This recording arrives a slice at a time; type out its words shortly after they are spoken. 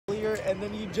and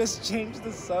then you just changed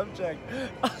the subject.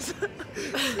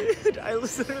 Dude, I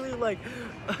was literally like,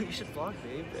 oh, you should vlog,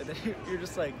 babe. And then you're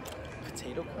just like,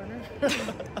 potato corner?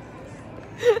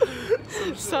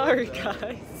 Sorry,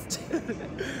 guys.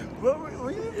 What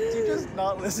were you? Did you just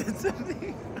not listen to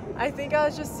me? I think I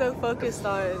was just so focused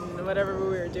on whatever we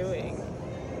were doing.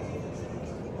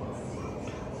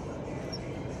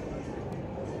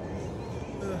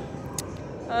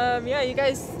 Yeah, you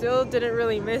guys still didn't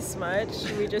really miss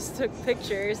much. We just took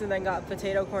pictures and then got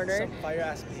potato corner. Some fire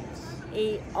ass pics.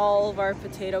 Ate all of our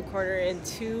potato corner in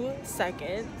 2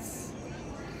 seconds.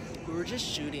 We were just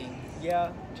shooting.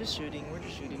 Yeah, just shooting. We're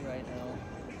just shooting right now.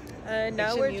 And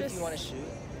now Mention we're you just if you want to shoot.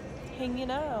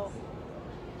 hanging out.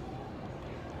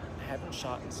 I haven't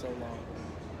shot in so long.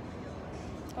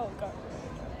 Oh god.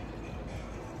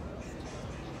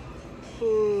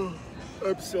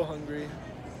 I'm so hungry.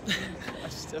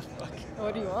 I'm still fucking.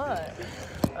 What do you want?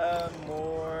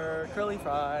 More curly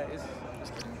fries.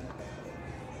 Just kidding.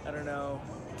 I don't know,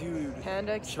 dude.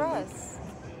 Panda Express.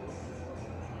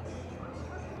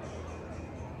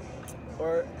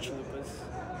 Or chalupas.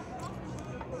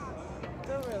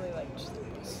 Don't really like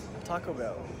chalupas. Taco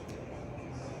Bell.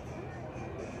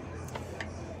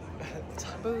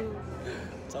 Boo.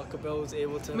 Taco Bell was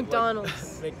able to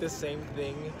McDonald's. like, make the same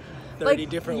thing 30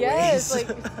 different yes, ways.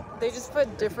 like they just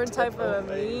put different type of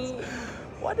ways. meat.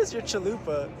 Why does your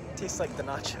chalupa taste like the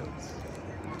nachos?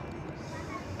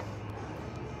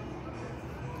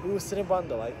 Ooh, Cinnabon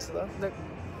Delights though. The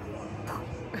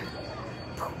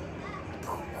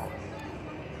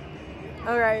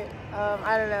Alright,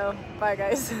 I don't know. Bye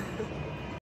guys.